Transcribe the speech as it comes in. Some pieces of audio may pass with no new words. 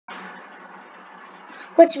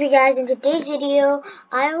What's up, you guys? In today's video,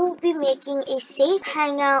 I will be making a safe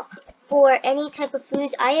hangout for any type of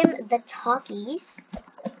foods. I am the Talkies.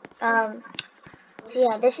 So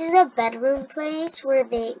yeah, this is the bedroom place where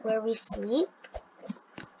we sleep.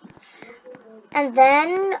 And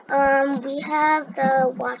then we have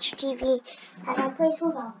the watch TV hangout place.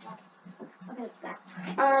 Hold on, guys.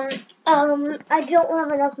 I don't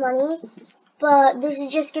have enough money, but this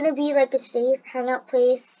is just gonna be like a safe hangout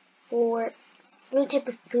place for any type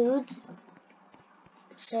of foods.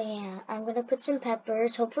 So yeah, I'm gonna put some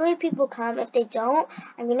peppers. Hopefully people come. If they don't,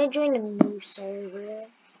 I'm gonna join a new server.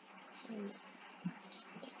 So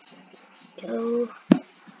let's go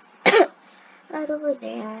right over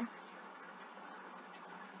there.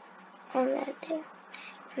 And that there.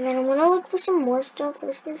 And then I'm gonna look for some more stuff.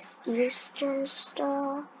 There's this Eastern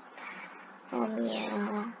stuff.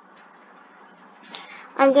 Yeah.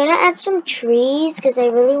 I'm gonna add some trees because I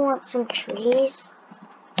really want some trees.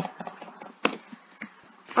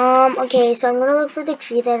 Okay, so I'm gonna look for the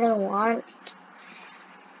tree that I want.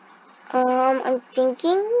 I'm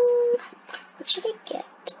thinking, what should I get?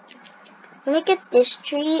 I'm gonna get this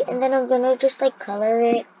tree, and then I'm gonna just like color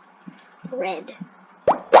it red.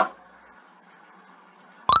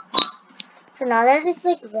 So now that it's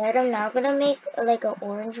like red, I'm now gonna make like an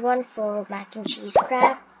orange one for mac and cheese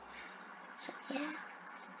craft. So yeah.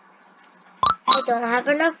 I don't have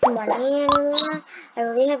enough money anymore. I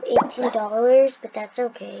only have $18, but that's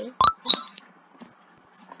okay.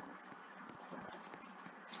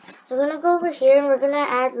 We're gonna go over here and we're gonna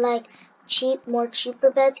add like more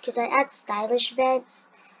cheaper beds because I add stylish beds.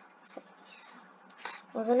 So yeah.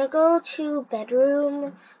 We're gonna go to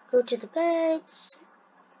bedroom, go to the beds,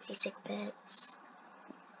 basic beds.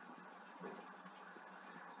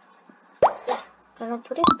 Yeah, gonna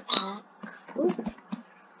put it black. Ooh.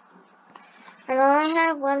 And I only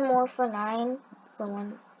have one more for $9.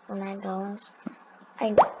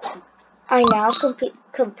 I now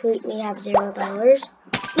completely have $0.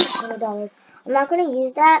 $0. I'm not gonna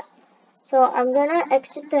use that, so I'm gonna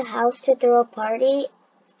exit the house to throw a party.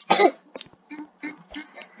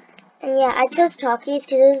 And yeah, I chose Talkies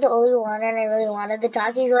because it was the only one, and I really wanted the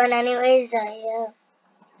Talkies one anyway. So yeah,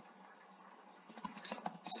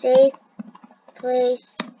 safe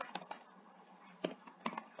place,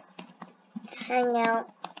 hangout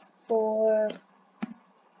for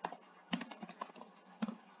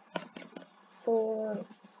food.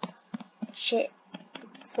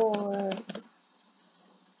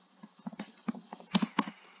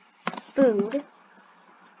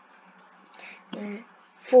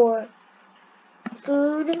 For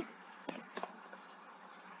food,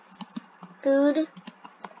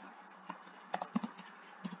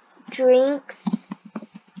 drinks,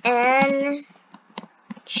 and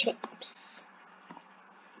chips.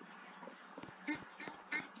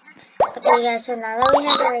 Okay guys, so now that we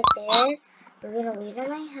have it right there, we're gonna wait on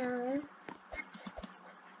my house.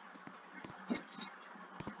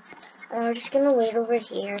 And we're just gonna wait over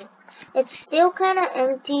here. It's still kind of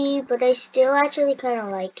empty, but I still actually kind of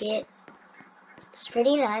like it. It's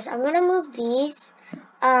pretty nice. I'm gonna move these.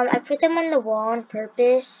 I put them on the wall on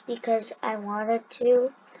purpose because I wanted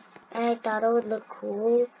to, and I thought it would look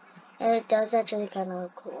cool, and it does actually kind of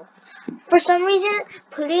look cool. For some reason,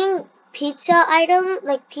 putting pizza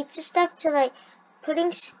stuff to like,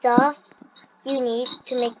 putting stuff you need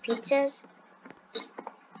to make pizzas.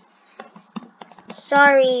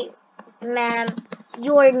 Sorry, ma'am,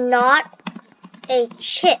 you're not a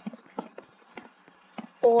chip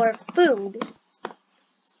or food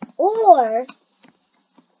or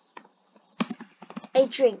a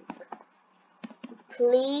drink.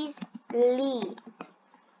 Please leave.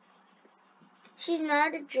 She's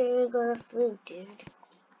not a drink or a food, dude.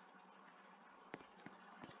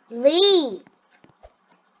 Leave.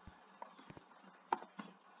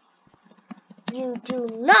 You do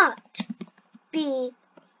not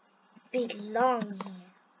belong here.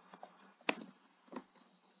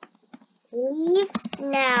 Leave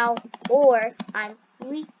now or I'm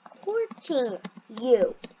reporting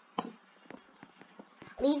you.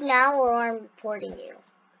 Leave now or I'm reporting you.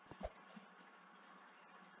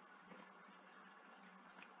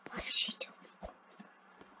 What is she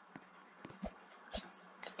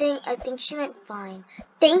doing? I think she went fine.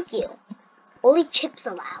 Thank you. Only chips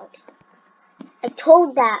allowed. I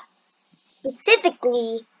told that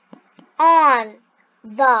specifically on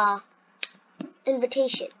the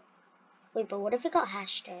invitation. Wait, but what if it got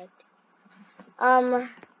hashtagged?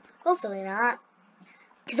 Hopefully not.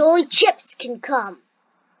 Because only chips can come.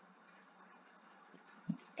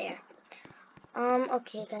 There.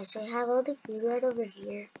 Okay guys, so we have all the food right over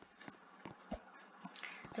here.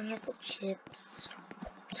 Then we have the chips.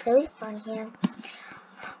 It's really fun here.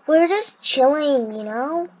 We're just chilling, you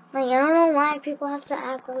know? Like, I don't know why people have to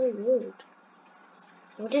act really rude.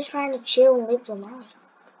 We're just trying to chill and live the life.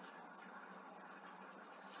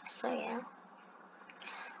 So, yeah.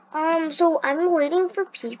 So I'm waiting for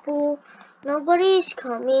people. Nobody's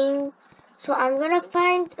coming. So I'm gonna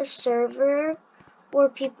find a server where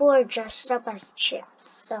people are dressed up as chips.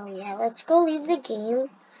 So, yeah, let's go leave the game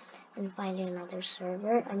and find another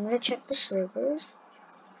server. I'm gonna check the servers.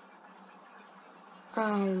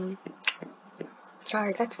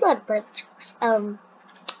 Sorry, that's a lot of birds.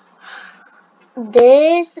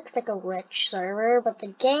 This looks like a rich server, but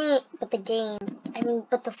the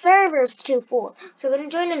server's too full. So we're gonna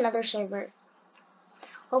join another server.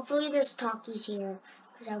 Hopefully there's talkies here,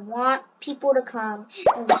 because I want people to come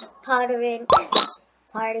and just partying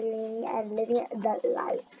and living the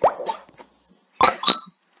life.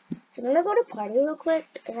 So I'm gonna go to party real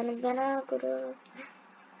quick, and then I'm gonna go to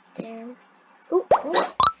there. Ooh.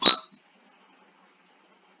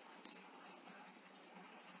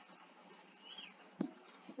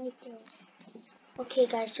 Right there. Okay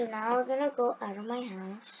guys, so now we're gonna go out of my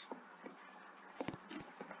house.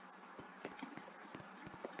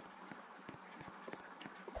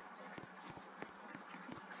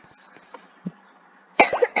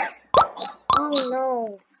 Oh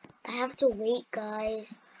no, I have to wait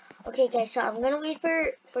guys. Okay guys, so I'm gonna wait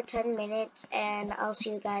for 10 minutes and I'll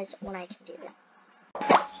see you guys when I can do it.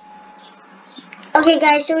 Okay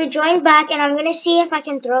guys, so we joined back and I'm gonna see if I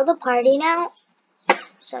can throw the party now.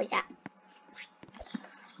 So yeah.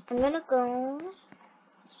 I'm gonna go.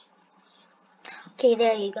 Okay,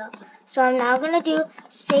 there you go. So I'm now gonna do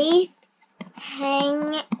safe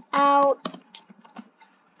hangout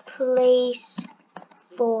place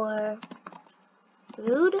for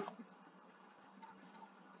food.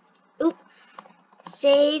 Oop.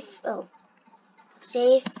 Safe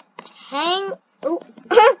hang. Oh,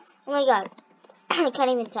 oh my god. I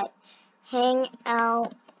can't even type.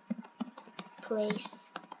 Hangout place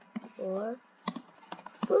for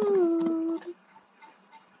food.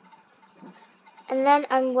 And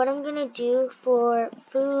then what I'm gonna do for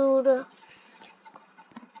food,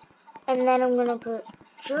 and then I'm gonna put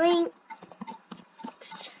drinks.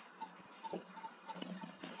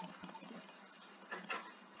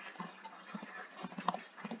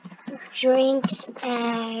 Drinks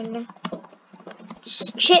and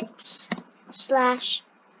chips / snacks.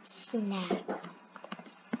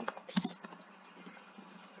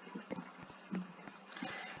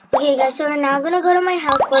 Okay guys, so we're now gonna go to my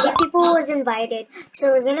house. 40 people was invited,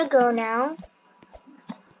 so we're gonna go now.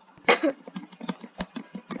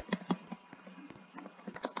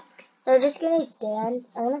 They're just gonna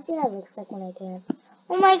dance. I wanna see how it looks like when I dance.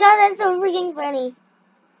 Oh my god, that's so freaking funny.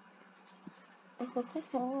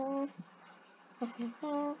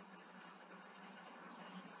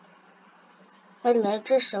 My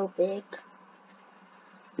legs are so big.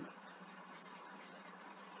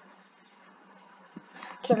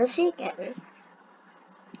 Okay, let's see again.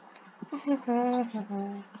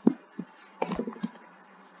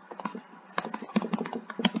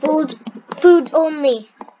 Food only.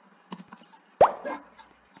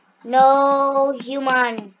 No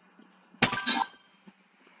human.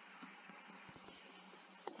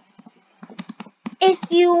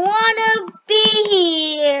 If you wanna be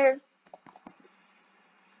here.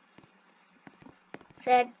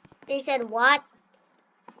 They said what?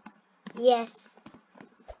 Yes.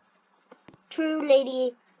 True,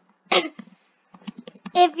 lady.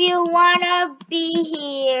 If you wanna be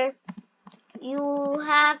here, you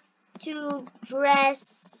have to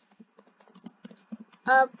dress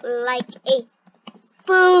up like a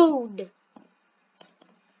food.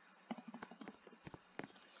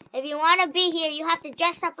 If you wanna be here, you have to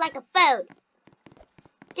dress up like a food.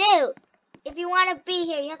 Dude, if you wanna be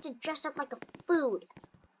here, you have to dress up like a food.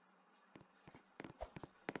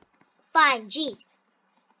 Fine, jeez.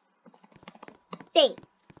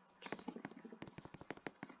 Thanks.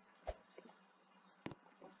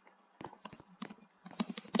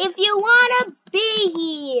 If you wanna be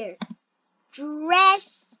here,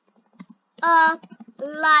 dress up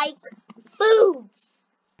like foods.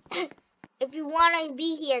 If you wanna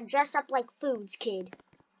be here, dress up like foods, kid.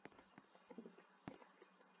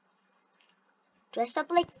 Dress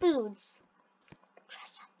up like foods.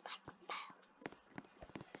 Dress up like foods.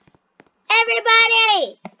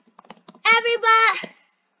 Everybody!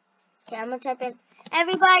 Okay, I'm gonna type in.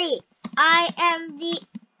 Everybody, I am the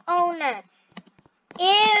owner.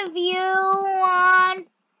 If you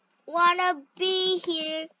wanna be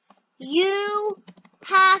here, you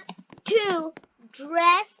have to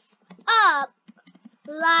dress up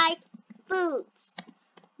like foods.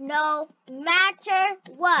 no matter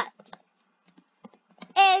what.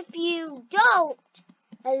 If you don't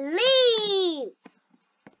leave.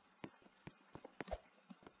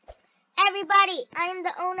 Everybody, I'm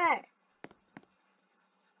the owner.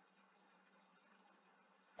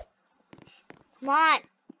 Come on.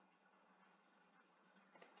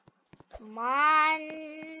 Come on.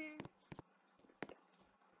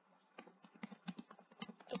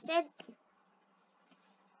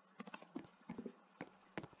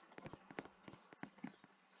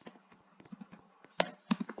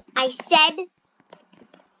 I said,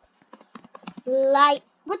 like,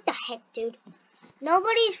 what the heck, dude?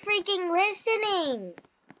 Nobody's freaking listening.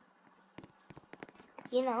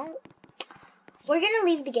 You know, we're gonna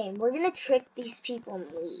leave the game. We're gonna trick these people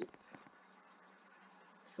and leave.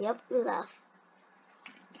 Yep, we left.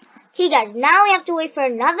 Okay, guys, now we have to wait for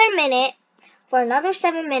another minute, for another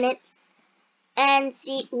 7 minutes, and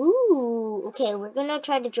see. Ooh, okay, we're gonna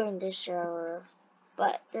try to join this server,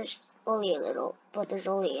 but there's only a little, but there's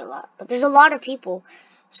only a lot, but there's a lot of people.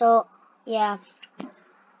 So yeah.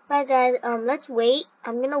 Bye guys, let's wait.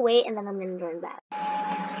 I'm gonna wait and then I'm gonna join back.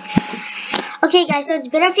 Okay guys, so it's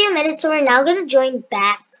been a few minutes, so we're now gonna join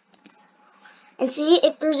back and see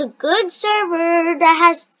if there's a good server that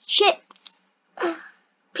has chips,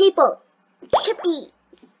 people, chippy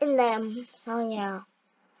in them. So yeah,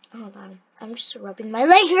 hold on, I'm just rubbing my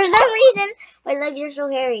legs for some reason. My legs are so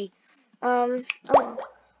hairy.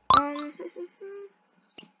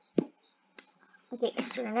 Okay,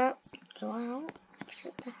 so we're gonna go out,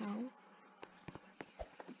 exit the house.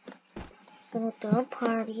 Gonna do a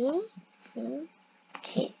party. See?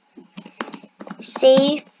 Okay.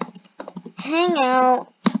 Safe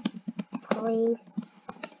hangout place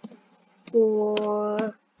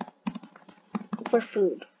for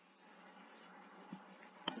food.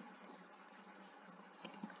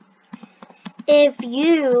 If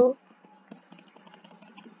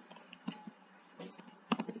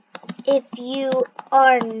you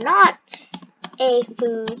are not a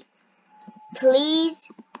food, please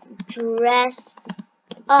dress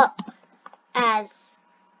up as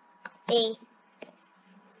a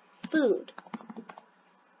food.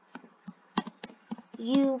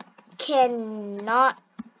 You cannot.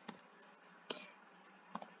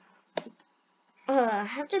 I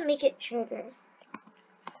have to make it shorter.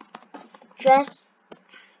 Dress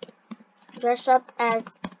up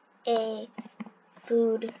as a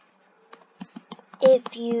food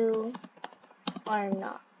if you are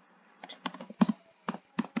not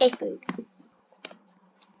a food.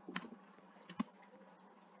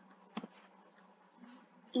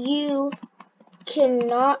 You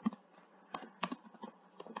cannot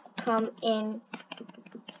come in.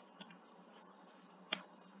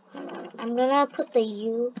 I'm gonna put the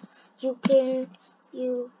you. You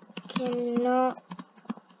cannot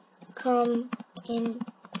come in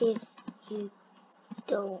if you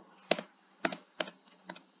don't.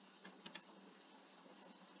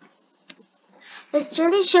 It's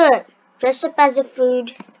really short. Dress up as a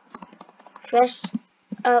food. Dress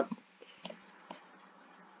up.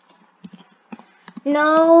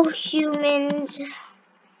 No humans.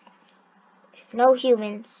 No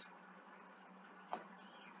humans.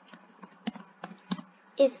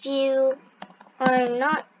 If you are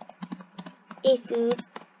not a food,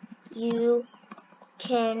 you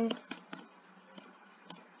cannot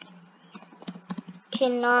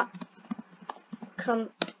come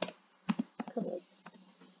in.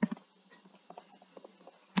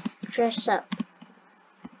 Dress up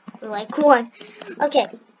like one. Okay.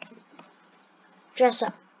 Dress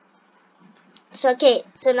up. So okay,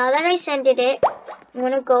 so now that I sent it, I'm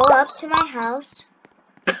gonna go up to my house.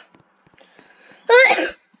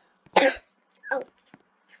 Oh.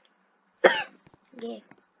 Okay.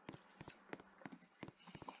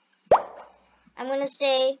 I'm gonna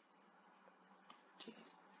say,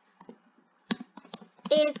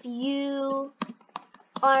 if you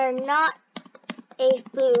are not a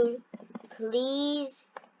food, please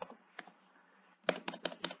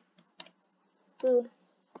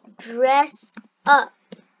dress up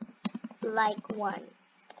like one.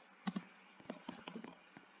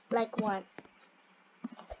 Like one.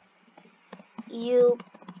 You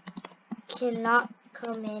cannot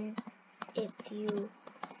come in if you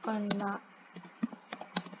are not.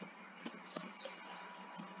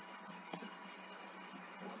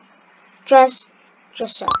 Dress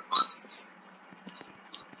up.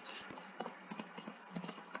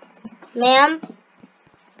 Ma'am,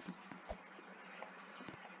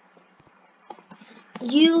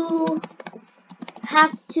 you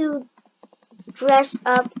have to dress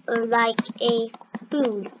up like a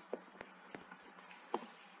food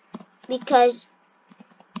because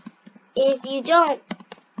If you don't,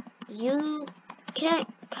 you can't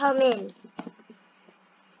come in.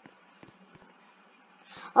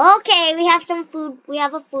 Okay, we have some food. We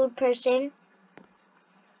have a food person.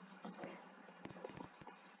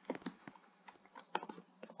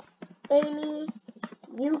 Amy,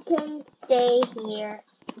 you can stay here.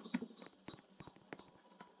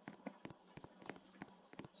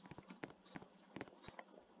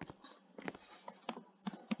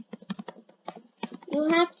 You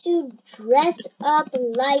have to dress up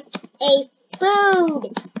like a food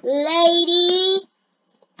lady.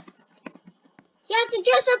 You have to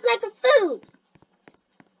dress up like a food.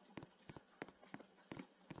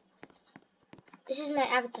 This is my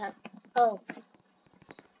avatar. Oh.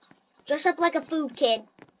 Dress up like a food, kid.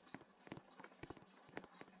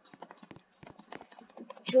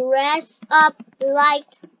 Dress up like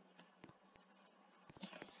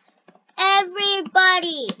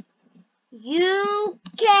everybody. You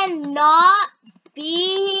cannot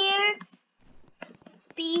be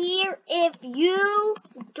here if you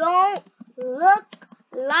don't look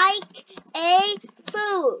like a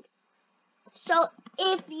food. So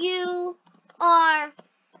if you are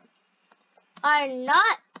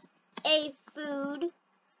not a food,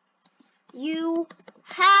 you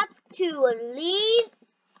have to leave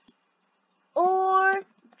or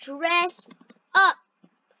dress up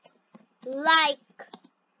like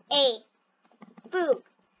a food.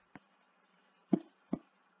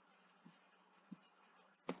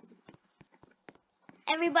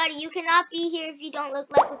 Everybody, you cannot be here if you don't look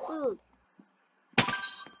like a food.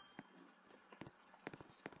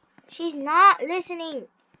 She's not listening.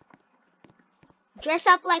 Dress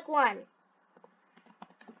up like one.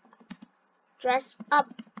 Dress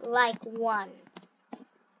up like one.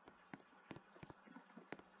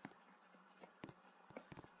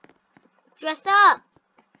 Dress up.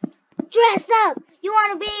 Dress up. You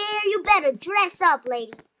want to be here? You better dress up,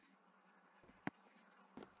 lady.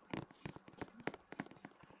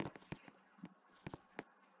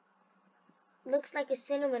 Looks like a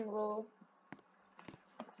cinnamon roll.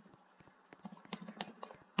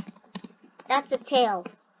 That's a tail.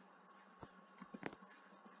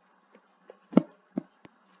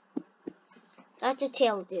 That's a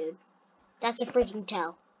tail, dude. That's a freaking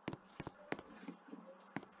tail.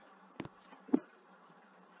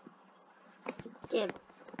 Dude.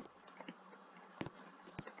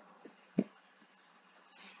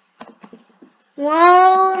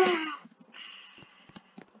 Well,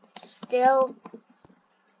 still.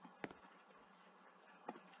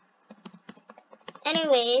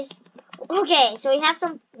 Anyways, okay, so we have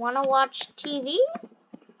some, wanna watch TV?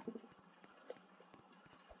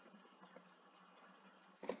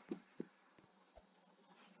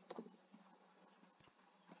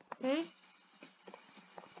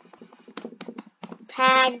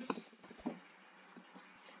 Tags.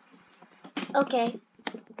 Okay.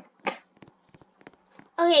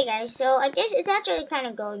 Okay, guys, so I guess it's actually kind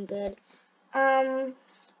of going good. I'm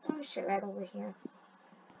gonna sit right over here.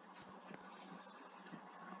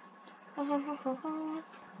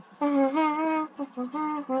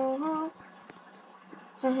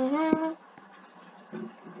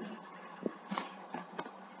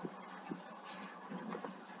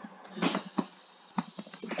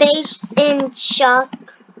 Face in shock.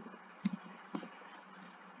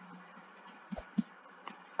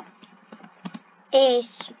 A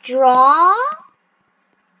straw.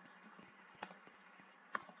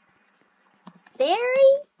 Berry.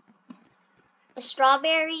 A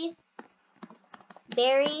strawberry.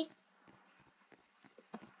 Berry.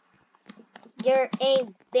 You're a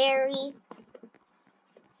berry.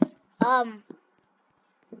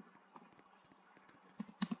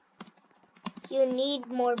 You need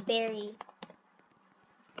more berry.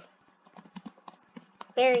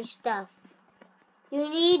 Berry stuff. You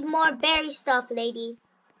need more berry stuff, lady.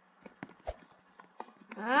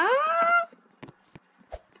 Huh?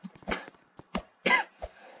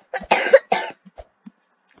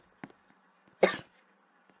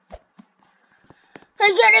 I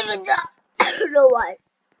can't even talk. I don't know why.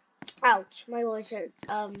 Ouch, my voice hurts.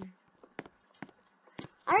 I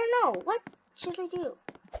don't know. What should I do?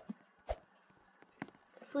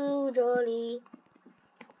 Food, Jolly.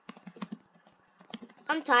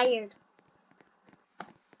 I'm tired.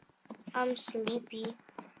 I'm sleepy.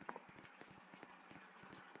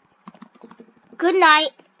 Good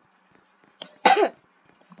night.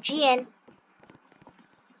 GN.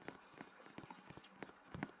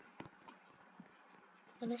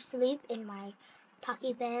 I'm gonna sleep in my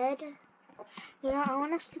talkie bed. You know, I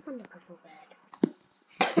wanna sleep on the purple bed.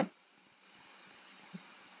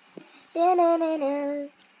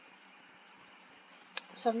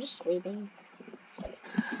 so I'm just sleeping.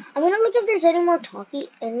 I'm gonna look if there's any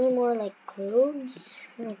more like clothes,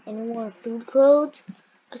 like any more food clothes,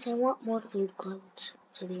 because I want more food clothes,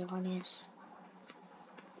 to be honest.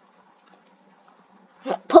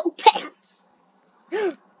 Poke pants!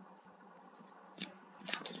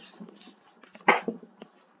 Talkies.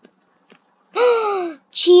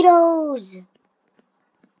 Cheetos!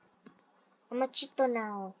 I'm a Cheeto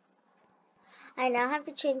now. I now have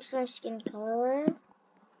to change my skin color.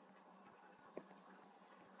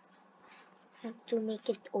 I have to make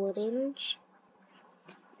it orange.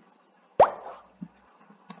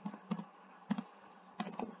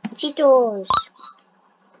 Cheetos!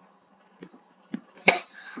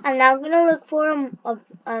 I'm now gonna look for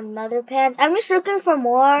another pants. I'm just looking for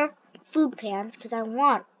more food pants because I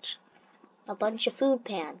want a bunch of food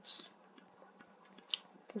pants.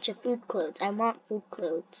 Bunch of food clothes. I want food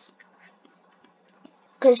clothes.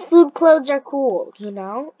 Because food clothes are cool, you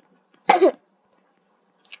know?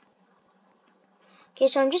 Okay,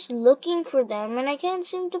 so I'm just looking for them and I can't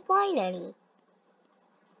seem to find any.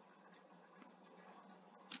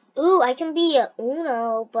 Ooh, I can be a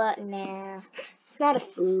Uno, but nah. It's not a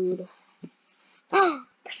food.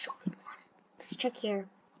 That's a good one. Let's check here.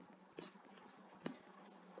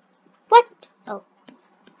 What? Oh.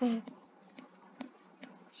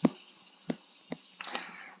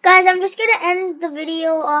 Guys, I'm just gonna end the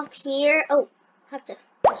video off here. Oh, I have to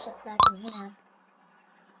put stuff back in here.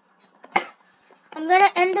 I'm gonna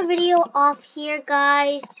end the video off here,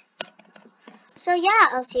 guys. So yeah,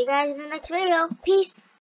 I'll see you guys in the next video. Peace.